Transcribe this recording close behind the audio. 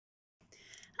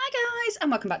Hi guys,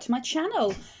 and welcome back to my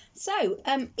channel. So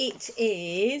it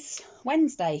is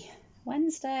Wednesday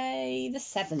the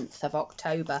 7th of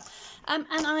October, and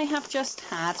I have just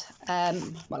had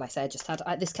well, I say I just had,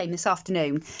 this came this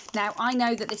afternoon. Now I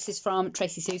know that this is from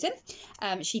Tracey Susan.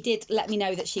 She did let me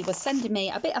know that she was sending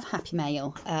me a bit of happy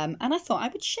mail, and I thought I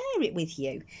would share it with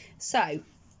you. So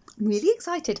really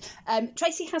excited.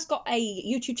 Tracy has got a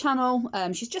YouTube channel.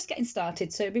 She's just getting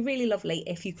started, so it'd be really lovely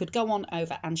if you could go on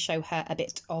over and show her a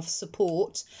bit of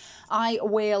support. I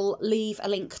will leave a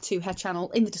link to her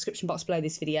channel in the description box below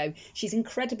this video. She's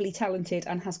incredibly talented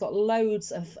and has got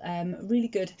loads of really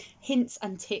good hints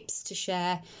and tips to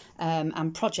share,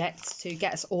 and projects to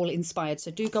get us all inspired,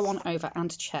 so do go on over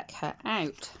and check her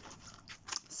out.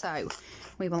 So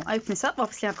we will open this up.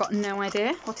 Obviously I've got no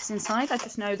idea what is inside. I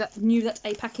just knew that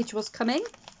a package was coming.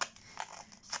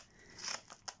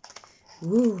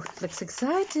 Ooh, looks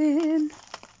exciting.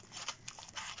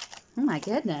 Oh my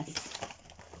goodness.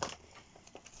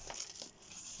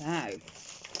 So,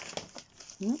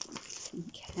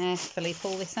 carefully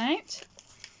pull this out.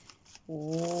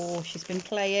 Oh, she's been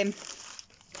playing.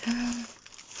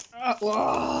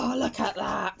 Oh, look at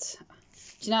that.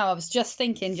 Do you know, I was just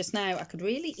thinking just now I could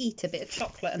really eat a bit of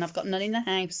chocolate and I've got none in the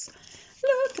house.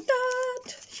 Look at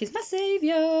that. She's my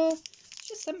saviour. She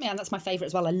just sent me, and that's my favourite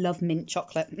as well. I love mint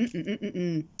chocolate.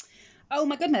 Oh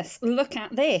my goodness, look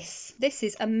at this. This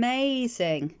is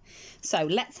amazing. So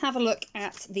let's have a look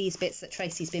at these bits that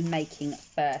Tracy's been making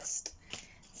first.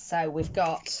 So we've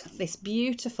got this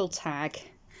beautiful tag.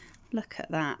 Look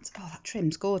at that. Oh, that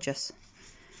trim's gorgeous.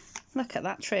 Look at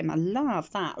that trim. I love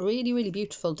that. Really, really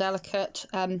beautiful, delicate,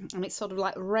 and it's sort of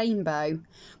like rainbow.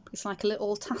 It's like a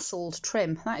little tasseled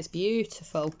trim. That is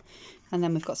beautiful. And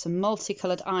then we've got some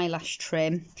multicoloured eyelash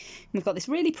trim. We've got this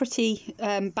really pretty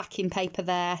backing paper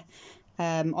there,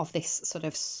 of this sort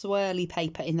of swirly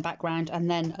paper in the background,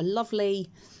 and then a lovely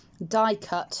die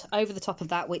cut over the top of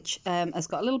that, which has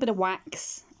got a little bit of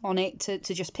wax on it to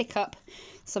just pick up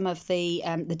some of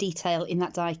the detail in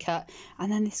that die cut,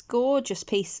 and then this gorgeous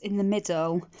piece in the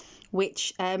middle,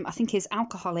 which I think is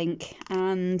alcohol ink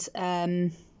and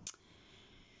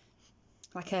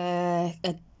like I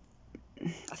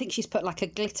think she's put like a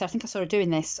glitter. I think I saw her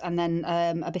doing this, and then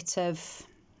a bit of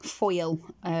foil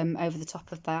over the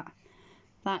top of that.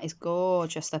 That is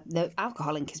gorgeous. The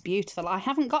alcohol ink is beautiful. I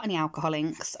haven't got any alcohol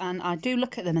inks, and I do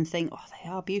look at them and think, oh, they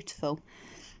are beautiful.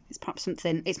 It's perhaps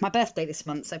something. It's my birthday this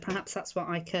month, so perhaps that's what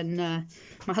I can.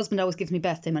 My husband always gives me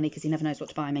birthday money because he never knows what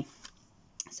to buy me.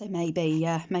 So maybe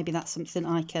that's something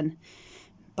I can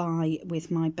buy with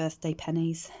my birthday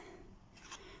pennies.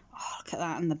 Oh, look at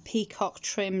that, and the peacock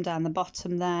trim down the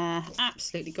bottom there,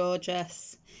 absolutely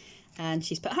gorgeous. And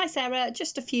she's put, "Hi Sarah,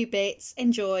 just a few bits.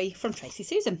 Enjoy, from Tracey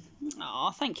Susan."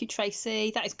 Oh, thank you,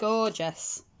 Tracy. That is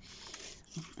gorgeous.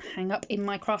 Hang up in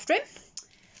my craft room.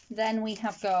 Then we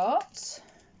have got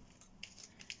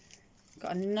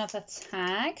another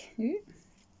tag. Ooh.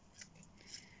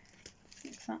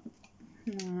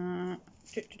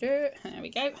 There we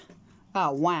go.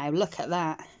 Oh wow, look at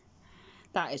that.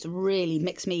 That is really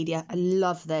mixed media. I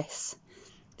love this.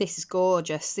 This is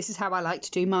gorgeous. This is how I like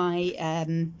to do my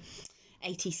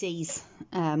ATCs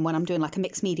when I'm doing like a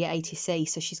mixed media ATC.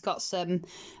 So she's got some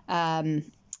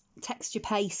texture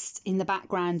paste in the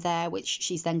background there, which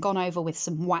she's then gone over with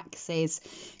some waxes.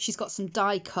 She's got some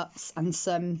die cuts and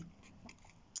some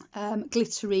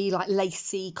glittery, like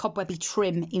lacy, cobwebby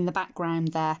trim in the background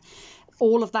there.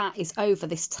 All of that is over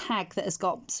this tag that has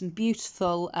got some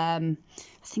beautiful, I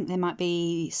think there might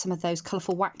be some of those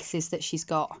colourful waxes that she's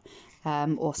got,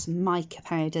 or some mica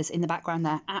powders in the background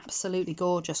there. Absolutely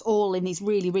gorgeous, all in these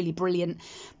really, really brilliant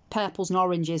purples and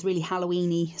oranges, really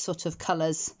Halloween-y sort of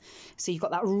colours. So you've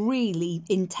got that really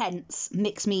intense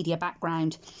mixed media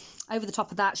background. Over the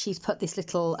top of that, she's put this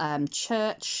little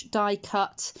church die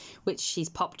cut, which she's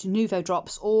popped Nouveau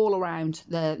drops all around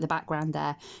the background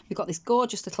there. We've got this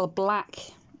gorgeous little black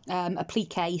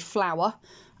applique flower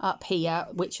up here,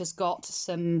 which has got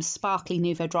some sparkly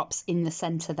Nouveau drops in the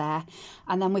centre there.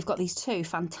 And then we've got these two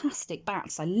fantastic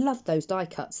bats. I love those die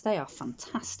cuts. They are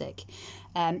fantastic.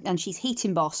 And she's heat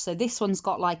embossed. So this one's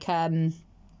got like, I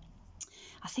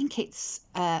think it's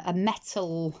a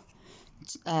metal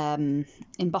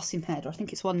embossing head, or I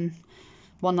think it's one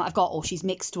that I've got, or she's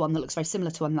mixed one that looks very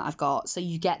similar to one that I've got. So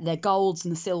you get the golds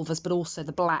and the silvers, but also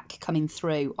the black coming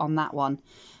through on that one,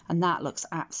 and that looks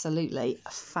absolutely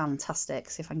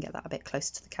fantastic. See if I can get that a bit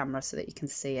closer to the camera so that you can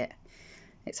see it.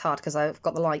 It's hard because I've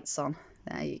got the lights on.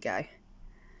 There you go.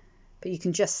 But you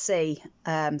can just see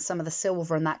some of the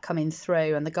silver and that coming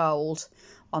through, and the gold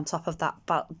on top of that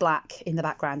black in the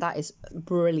background. That is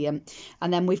brilliant.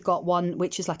 And then we've got one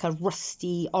which is like a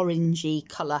rusty orangey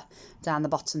colour down the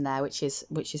bottom there, which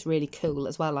is really cool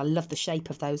as well. I love the shape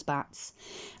of those bats.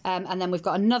 And then we've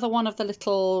got another one of the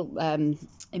little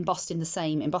embossed in the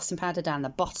same embossing powder down the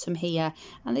bottom here,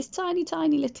 and this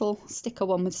tiny little sticker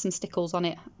one with some stickles on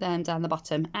it down the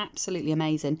bottom. Absolutely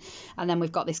amazing. And then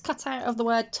we've got this cutout of the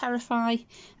word terrify,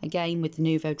 again with the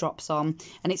Nouveau drops on,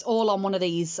 and it's all on one of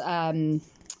these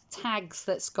tags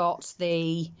that's got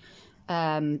the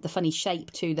funny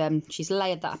shape to them. She's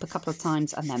layered that up a couple of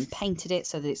times and then painted it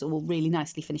so that it's all really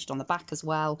nicely finished on the back as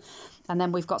well. And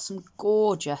then we've got some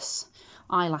gorgeous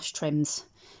eyelash trims,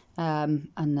 and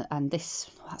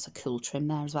that's a cool trim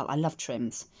there as well. I love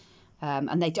trims.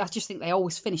 And I just think they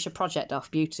always finish a project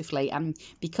off beautifully, and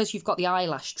because you've got the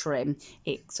eyelash trim,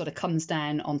 it sort of comes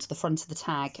down onto the front of the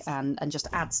tag and just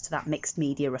adds to that mixed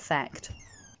media effect.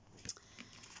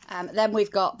 Then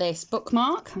we've got this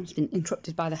bookmark. I've just been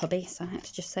interrupted by the hubby, so I had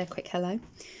to just say a quick hello.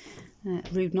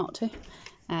 Rude not to.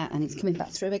 And it's coming back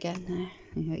through again.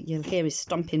 You'll hear his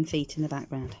stomping feet in the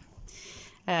background.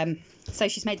 So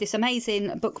she's made this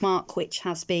amazing bookmark which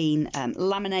has been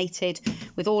laminated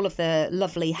with all of the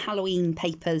lovely Halloween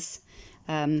papers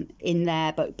in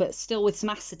there, but still with some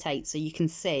acetate so you can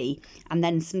see, and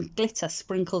then some glitter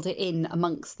sprinkled in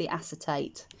amongst the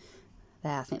acetate.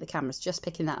 There, I think the camera's just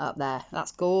picking that up there.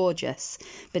 That's gorgeous.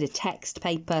 Bit of text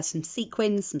paper, some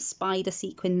sequins, some spider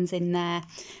sequins in there.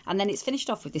 And then it's finished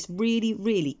off with this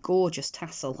really gorgeous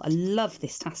tassel. I love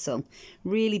this tassel.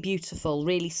 Really beautiful,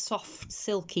 really soft,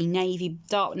 silky,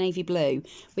 dark navy blue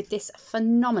with this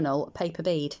phenomenal paper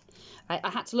bead.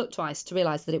 I had to look twice to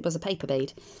realise that it was a paper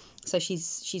bead. So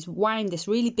she's wound this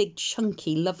really big,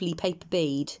 chunky, lovely paper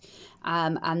bead.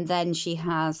 And then she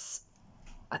has...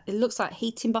 it looks like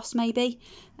heat emboss maybe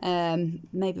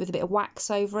with a bit of wax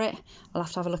over it. I'll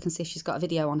have to have a look and see if she's got a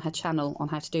video on her channel on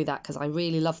how to do that, because I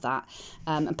really love that.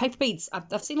 And paper beads,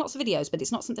 I've seen lots of videos, but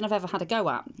it's not something I've ever had a go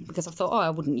at because I've thought, oh, I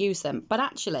wouldn't use them. But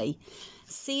actually,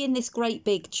 seeing this great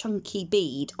big chunky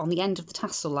bead on the end of the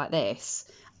tassel like this,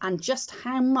 and just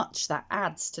how much that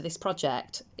adds to this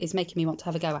project, is making me want to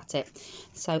have a go at it.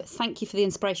 So thank you for the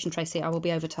inspiration, Tracy. I will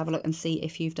be over to have a look and see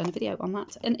if you've done a video on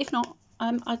that. And if not,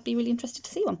 I'd be really interested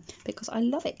to see one because I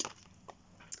love it.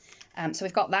 So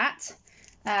we've got that.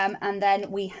 And then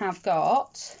we have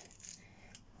got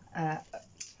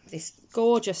this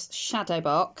gorgeous shadow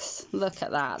box. Look at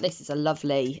that. This is a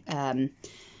lovely... I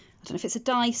don't know if it's a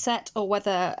die set or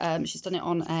whether she's done it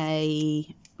on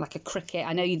like a Cricut.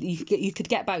 I know you could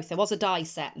get both. There was a die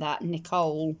set that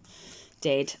Nicole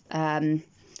did,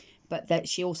 but that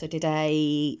she also did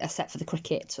a set for the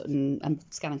Cricut and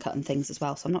scan and cut and things as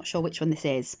well. So I'm not sure which one this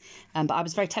is, but I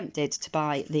was very tempted to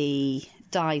buy the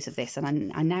dies of this,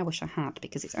 and I now wish I had,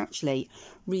 because it's actually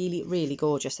really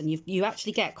gorgeous, and you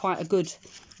actually get quite a good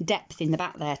depth in the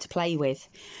back there to play with.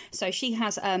 So she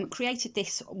has created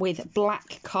this with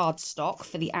black cardstock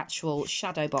for the actual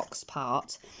shadow box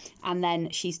part, and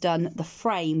then she's done the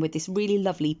frame with this really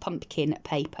lovely pumpkin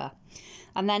paper.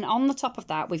 And then on the top of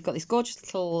that, we've got this gorgeous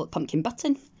little pumpkin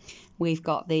button. We've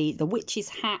got the witch's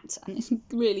hat and this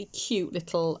really cute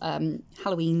little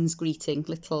Halloween's greeting,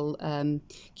 little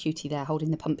cutie there holding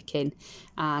the pumpkin,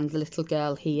 and the little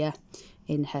girl here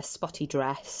in her spotty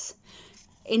dress.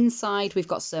 Inside we've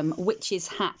got some witch's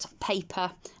hat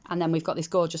paper, and then we've got this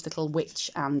gorgeous little witch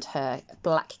and her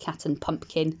black cat and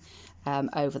pumpkin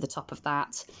over the top of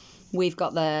that. We've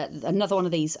got another one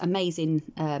of these amazing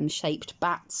shaped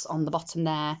bats on the bottom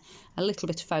there, a little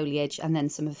bit of foliage, and then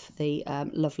some of the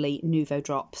lovely Nouveau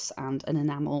drops and an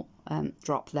enamel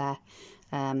drop there.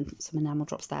 Some enamel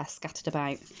drops there scattered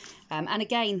about. And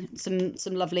again, some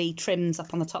lovely trims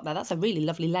up on the top there. That's a really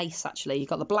lovely lace, actually. You've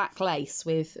got the black lace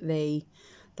with the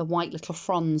white little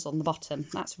fronds on the bottom.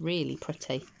 That's really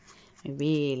pretty. I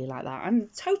really like that. I'm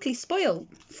totally spoiled.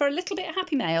 For a little bit of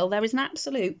Happy Mail, there is an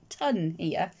absolute ton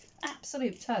here.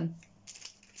 Absolute ton.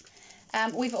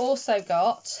 We've also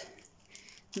got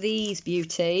these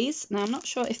beauties. Now, I'm not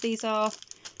sure if these are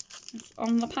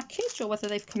on the package or whether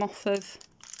they've come off of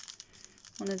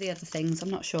one of the other things.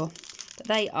 I'm not sure. But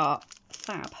they are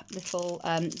fab little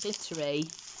glittery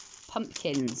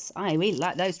pumpkins. I really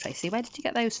like those, Tracy. Where did you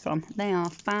get those from? They are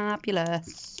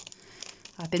fabulous.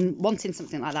 I've been wanting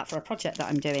something like that for a project that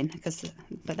I'm doing,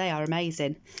 but they are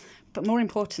amazing. But more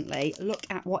importantly, look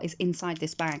at what is inside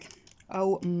this bag.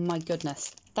 Oh my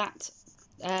goodness, that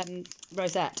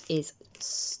rosette is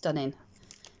stunning.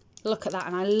 Look at that,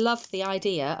 and I love the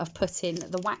idea of putting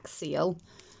the wax seal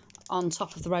on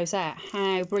top of the rosette.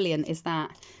 How brilliant is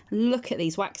that? Look at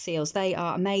these wax seals, they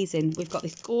are amazing. We've got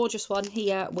this gorgeous one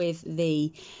here with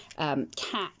the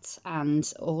cat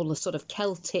and all the sort of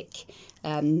Celtic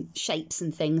shapes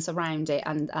and things around it,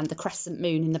 and the crescent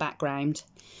moon in the background.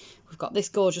 We've got this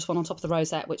gorgeous one on top of the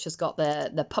rosette, which has got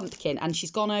the pumpkin, and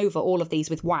she's gone over all of these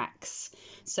with wax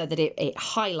so that it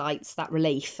highlights that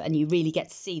relief, and you really get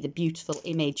to see the beautiful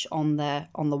image on the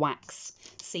wax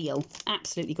seal.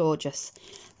 Absolutely gorgeous.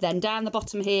 Then down the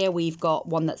bottom here, we've got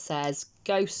one that says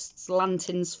ghosts,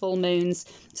 lanterns, full moons.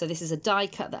 So this is a die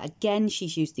cut that, again,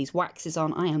 she's used these waxes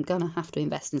on. I am going to have to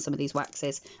invest in some of these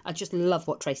waxes. I just love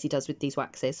what Tracy does with these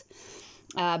waxes.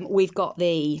 We've got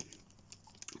the...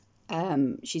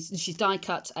 she's die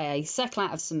cut a circle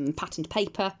out of some patterned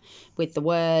paper with the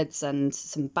words and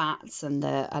some bats and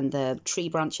the tree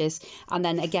branches, and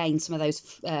then again some of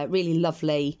those really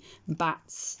lovely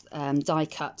bats die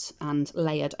cut and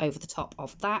layered over the top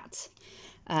of that.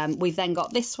 We've then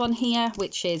got this one here,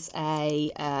 which is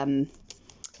a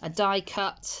die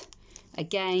cut.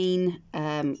 Again,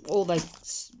 all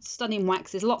those stunning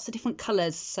waxes, lots of different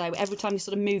colours, so every time you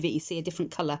sort of move it you see a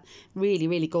different colour. Really,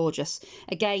 really gorgeous.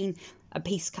 Again, a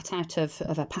piece cut out of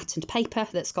a patterned paper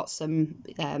that's got some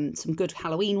good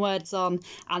Halloween words on,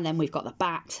 and then we've got the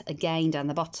bat again down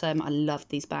the bottom. I love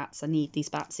these bats. I need these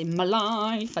bats in my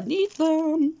life. I need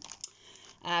them.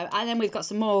 And then we've got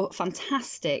some more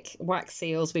fantastic wax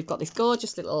seals. We've got this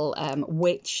gorgeous little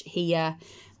witch here.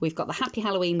 We've got the Happy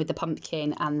Halloween with the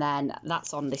pumpkin, and then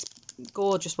that's on this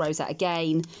gorgeous rosette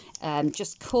again,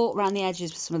 just caught around the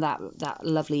edges with some of that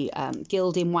lovely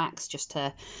gilding wax, just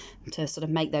to sort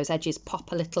of make those edges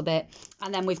pop a little bit.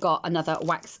 And then we've got another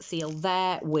wax seal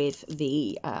there with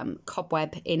the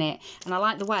cobweb in it, and I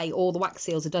like the way all the wax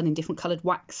seals are done in different coloured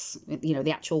wax. You know,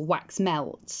 the actual wax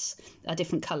melts are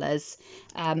different colours,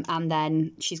 and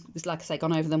then she's, like I say,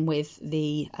 gone over them with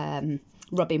the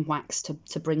rubbing wax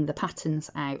to bring the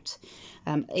patterns out.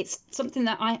 It's something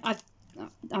that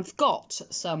I've got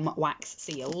some wax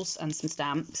seals and some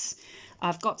stamps.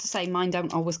 I've got to say, mine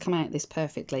don't always come out this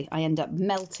perfectly. I end up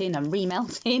melting and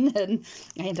remelting, and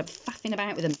I end up faffing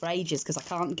about with them for ages because I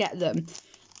can't get them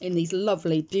in these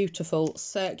lovely, beautiful,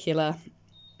 circular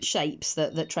shapes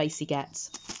that Tracy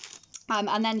gets.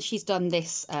 And then she's done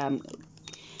this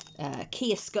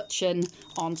key escutcheon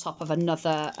on top of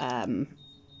another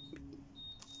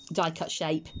die cut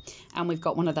shape, and we've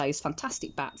got one of those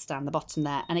fantastic bats down the bottom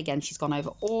there, and again she's gone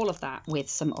over all of that with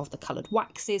some of the coloured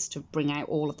waxes to bring out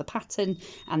all of the pattern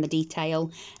and the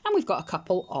detail, and we've got a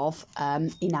couple of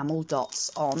enamel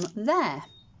dots on there.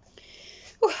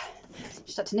 Ooh,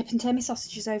 just had to nip and turn my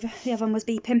sausages over, the oven was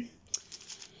beeping.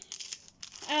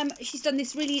 She's done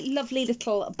this really lovely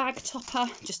little bag topper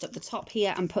just up the top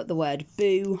here and put the word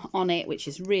boo on it, which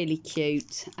is really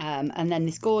cute, and then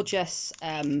this gorgeous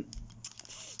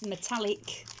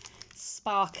metallic,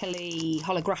 sparkly,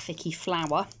 holographic-y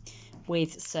flower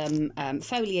with some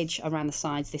foliage around the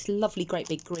sides, this lovely great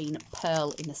big green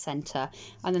pearl in the centre,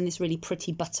 and then this really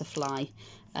pretty butterfly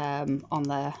on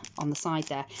the side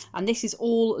there. And this is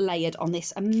all layered on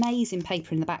this amazing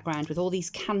paper in the background with all these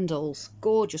candles.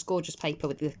 Gorgeous, gorgeous paper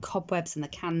with the cobwebs and the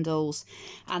candles.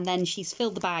 And then she's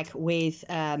filled the bag with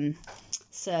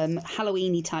some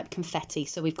Halloween-y type confetti.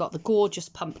 So we've got the gorgeous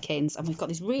pumpkins, and we've got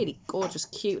these really gorgeous,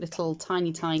 cute little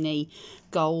tiny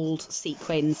gold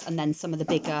sequins, and then some of the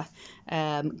bigger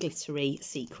glittery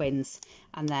sequins.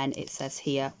 And then it says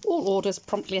here, all orders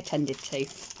promptly attended to.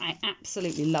 I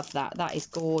absolutely love that. That is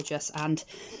gorgeous. And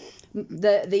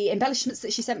the embellishments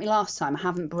that she sent me last time, I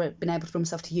haven't been able to bring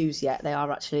myself to use yet. They are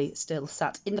actually still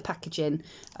sat in the packaging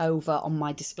over on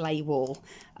my display wall.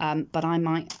 But I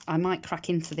might crack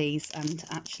into these and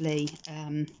actually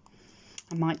I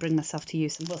might bring myself to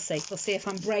use them. We'll see. We'll see if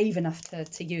I'm brave enough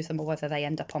to use them, or whether they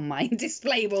end up on my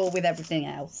display wall with everything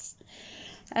else.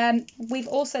 We've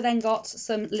also then got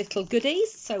some little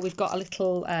goodies. So we've got a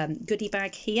little goodie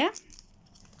bag here,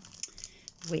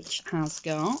 which has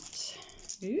got,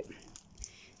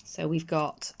 so we've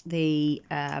got the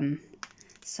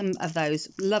some of those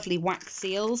lovely wax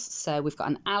seals. So we've got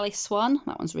an Alice one.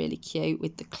 That one's really cute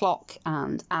with the clock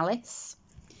and Alice.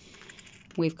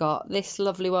 We've got this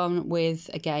lovely one with,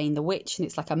 again, the witch, and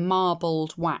it's like a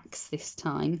marbled wax this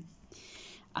time.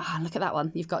 Ah, look at that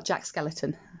one. You've got Jack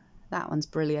Skeleton. That one's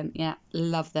brilliant. Yeah,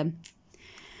 love them.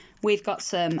 We've got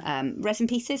some resin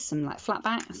pieces, some like flat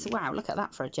backs. Wow, look at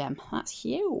that for a gem. That's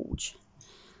huge.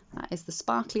 That is the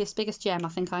sparkliest, biggest gem I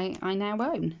think I now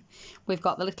own. We've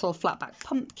got the little flatback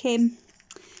pumpkin.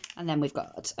 And then we've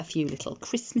got a few little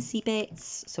Christmassy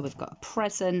bits. So we've got a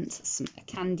present, a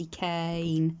candy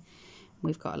cane.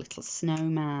 We've got a little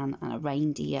snowman and a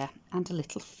reindeer and a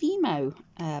little Fimo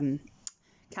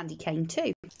candy cane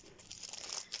too.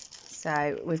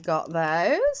 So we've got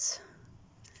those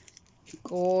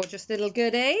gorgeous little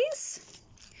goodies.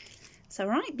 It's a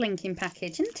right blinking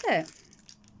package, isn't it?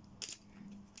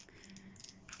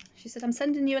 She said, I'm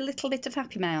sending you a little bit of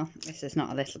happy mail. This is not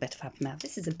a little bit of happy mail.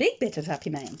 This is a big bit of happy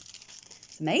mail.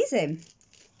 It's amazing.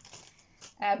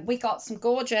 We got some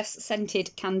gorgeous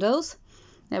scented candles.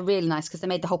 They're really nice because they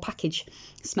made the whole package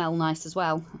smell nice as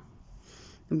well.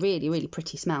 Really, really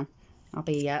pretty smell. I'll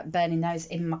be burning those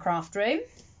in my craft room.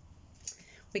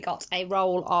 We got a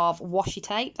roll of washi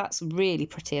tape. That's really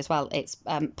pretty as well. It's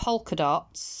polka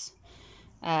dots,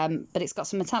 but it's got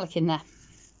some metallic in there.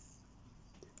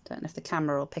 Don't know if the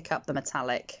camera will pick up the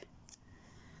metallic.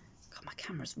 God, my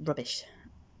camera's rubbish.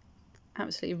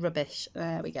 Absolutely rubbish.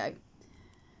 There we go. I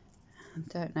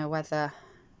don't know whether...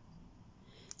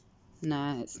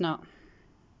 No, it's not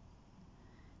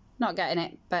getting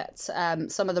it, but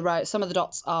some of the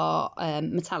dots are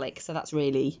metallic, so that's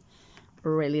really,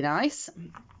 really nice.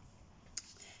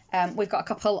 We've got a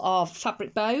couple of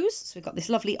fabric bows. So we've got this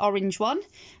lovely orange one,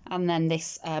 and then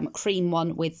this cream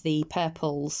one with the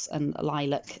purples and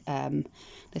lilac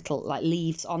little like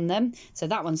leaves on them. So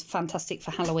that one's fantastic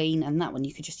for Halloween, and that one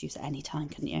you could just use at any time,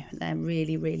 couldn't you? They're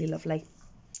really, really lovely.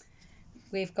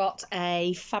 We've got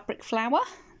a fabric flower.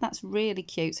 That's really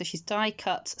cute. So she's die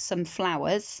cut some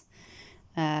flowers.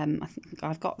 I think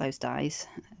I've got those dies,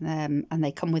 and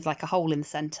they come with like a hole in the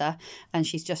centre, and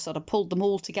she's just sort of pulled them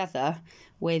all together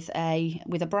with a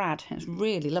brad. It's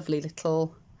really lovely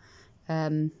little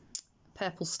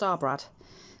purple star brad.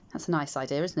 That's a nice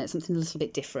idea, isn't it? Something a little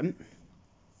bit different.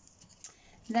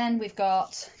 Then we've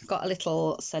got a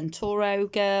little Centauro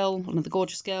girl, one of the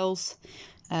gorgeous girls,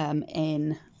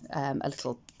 in a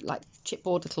little like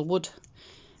chipboard, little wood.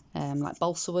 Like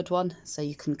balsa wood one, so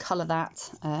you can colour that.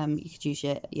 You could use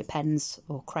your pens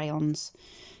or crayons,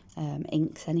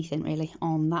 inks, anything really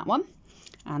on that one,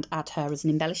 and add her as an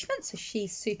embellishment. So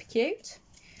she's super cute.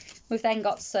 We've then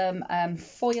got some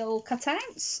foil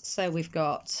cutouts. So we've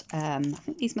got, I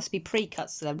think these must be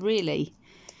pre-cuts, so they're really,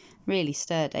 really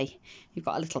sturdy. You've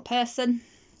got a little person.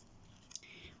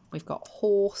 We've got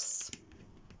horse.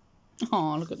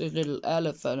 Oh, look at this little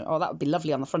elephant. Oh, that would be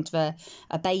lovely on the front of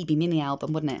a baby mini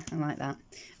album, wouldn't it? I like that.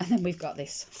 And then we've got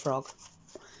this frog.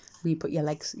 You put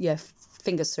your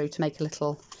fingers through to make a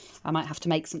little... I might have to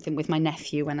make something with my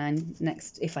nephew when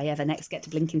if I ever next get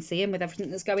to blink and see him with everything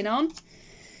that's going on.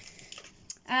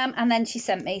 And then she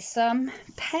sent me some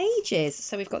pages.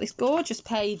 So we've got this gorgeous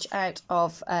page out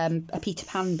of a Peter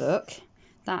Pan book.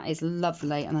 That is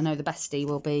lovely. And I know the bestie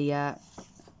will be...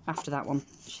 after that one.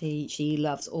 She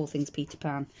loves all things Peter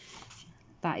Pan.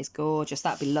 That is gorgeous.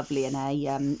 That'd be lovely in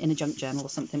a junk journal or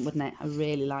something, wouldn't it? I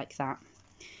really like that.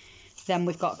 Then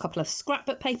we've got a couple of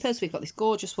scrapbook papers. We've got this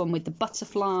gorgeous one with the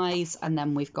butterflies, and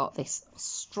then we've got this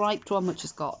striped one which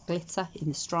has got glitter in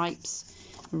the stripes.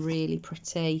 Really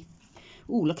pretty.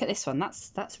 Ooh, look at this one.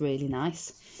 That's really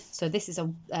nice. So this is a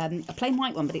plain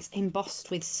white one, but it's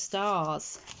embossed with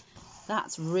stars.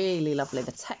 That's really lovely.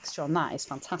 The texture on that is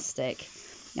fantastic.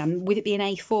 And with it being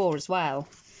A4 as well,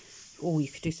 oh, you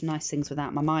could do some nice things with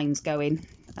that. My mind's going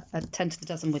 10 to the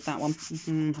dozen with that one.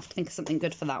 Have to think of something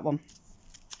good for that one.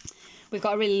 We've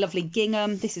got a really lovely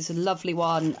gingham. This is a lovely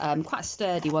one, quite a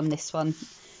sturdy one, this one.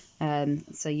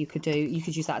 So you could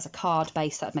use that as a card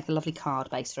base. That'd make a lovely card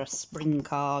base for a spring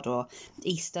card or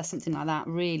Easter, something like that.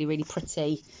 Really, really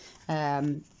pretty,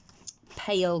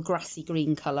 pale grassy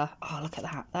green colour. Oh, look at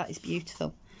that. That is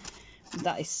beautiful.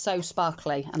 That is so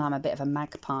sparkly, and I'm a bit of a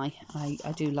magpie.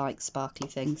 I do like sparkly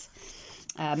things.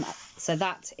 So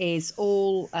that is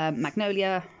all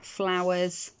magnolia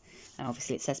flowers, and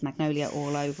obviously it says magnolia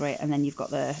all over it. And then you've got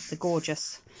the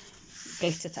gorgeous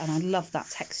glitter, and I love that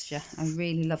texture. I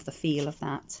really love the feel of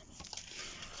that.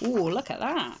 Oh, look at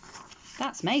that.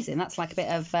 That's amazing. That's like a bit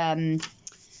of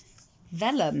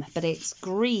vellum, but it's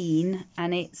green,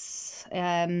 and it's...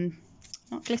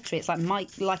 not glittery, it's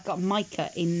like got mica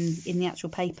in the actual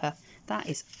paper. That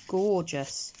is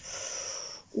gorgeous.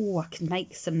 Oh, I can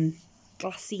make some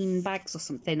glassine bags or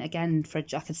something again for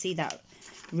I can see that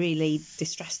really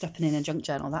distressed up and in a junk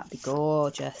journal. That'd be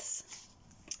gorgeous.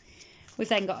 We've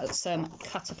then got some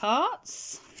cut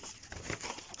aparts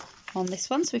on this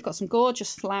one. So we've got some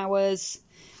gorgeous flowers,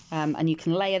 and you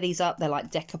can layer these up. They're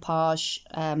like decoupage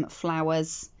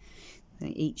flowers.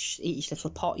 Each little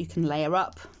pot you can layer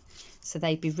up. So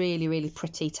they'd be really, really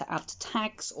pretty to add to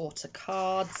tags or to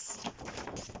cards.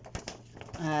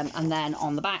 And then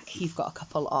on the back, you've got a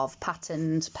couple of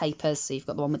patterned papers. So you've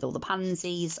got the one with all the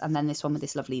pansies, and then this one with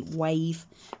this lovely wave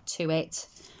to it.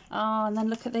 Oh, and then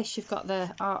look at this. You've got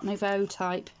the Art Nouveau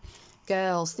type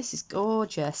girls. This is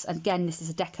gorgeous. And again, this is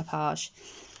a decoupage,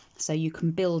 so you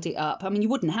can build it up. I mean, you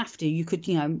wouldn't have to. You could,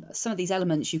 you know, some of these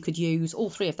elements you could use, all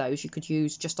three of those you could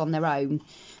use just on their own.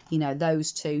 You know,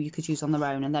 those two you could use on their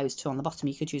own, and those two on the bottom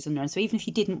you could use on their own. So even if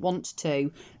you didn't want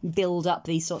to build up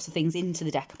these sorts of things into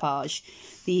the decoupage,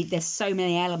 there's so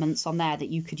many elements on there that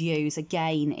you could use,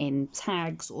 again, in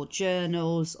tags or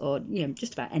journals or, you know,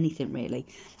 just about anything really.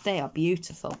 They are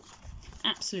beautiful.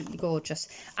 Absolutely gorgeous.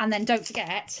 And then don't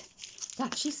forget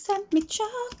that she sent me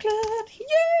chocolate. Yay!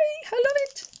 I love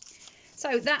it.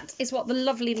 So that is what the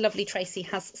lovely, lovely Tracy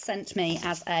has sent me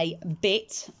as a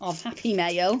bit of happy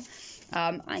mail.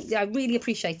 I really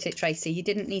appreciate it, Tracy. You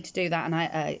didn't need to do that, and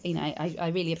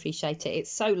I really appreciate it.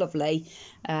 It's so lovely,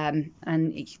 and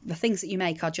the things that you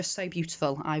make are just so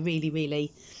beautiful. I really,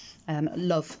 really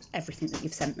love everything that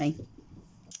you've sent me.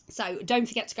 So don't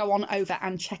forget to go on over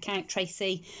and check out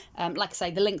Tracy. Like I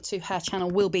say, the link to her channel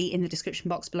will be in the description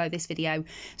box below this video.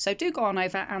 So do go on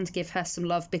over and give her some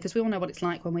love, because we all know what it's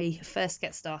like when we first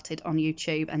get started on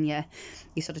YouTube and you're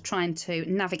sort of trying to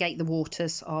navigate the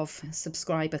waters of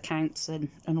subscriber counts and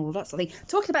all of that sort of thing.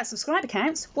 Talking about subscriber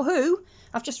counts, woohoo!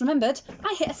 I've just remembered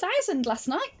I hit 1,000 last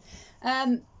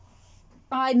night.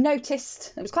 I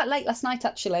noticed, it was quite late last night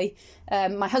actually,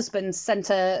 my husband sent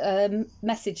a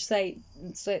message saying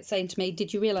to me,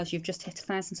 did you realise you've just hit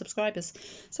 1,000 subscribers?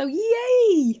 So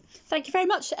yay! Thank you very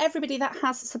much to everybody that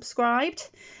has subscribed.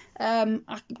 I'm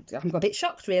a bit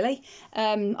shocked really.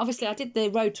 Obviously I did the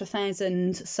Road to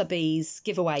 1,000 subbies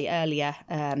giveaway earlier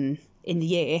in the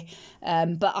year,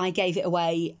 but I gave it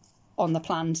away on the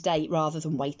planned date rather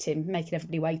than making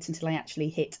everybody wait until I actually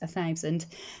hit 1,000.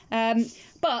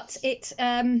 But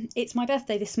it's my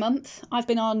birthday this month. I've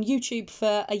been on YouTube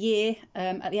for a year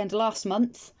at the end of last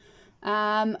month,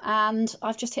 and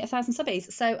I've just hit 1,000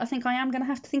 subbies. So I think I am going to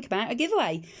have to think about a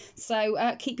giveaway.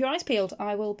 So keep your eyes peeled.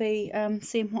 I will be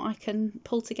seeing what I can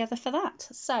pull together for that.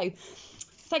 So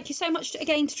thank you so much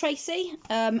again to Tracy.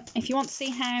 If you want to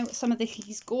see how some of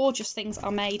these gorgeous things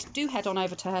are made, do head on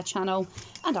over to her channel,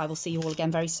 and I will see you all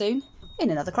again very soon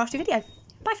in another crafty video.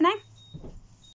 Bye for now.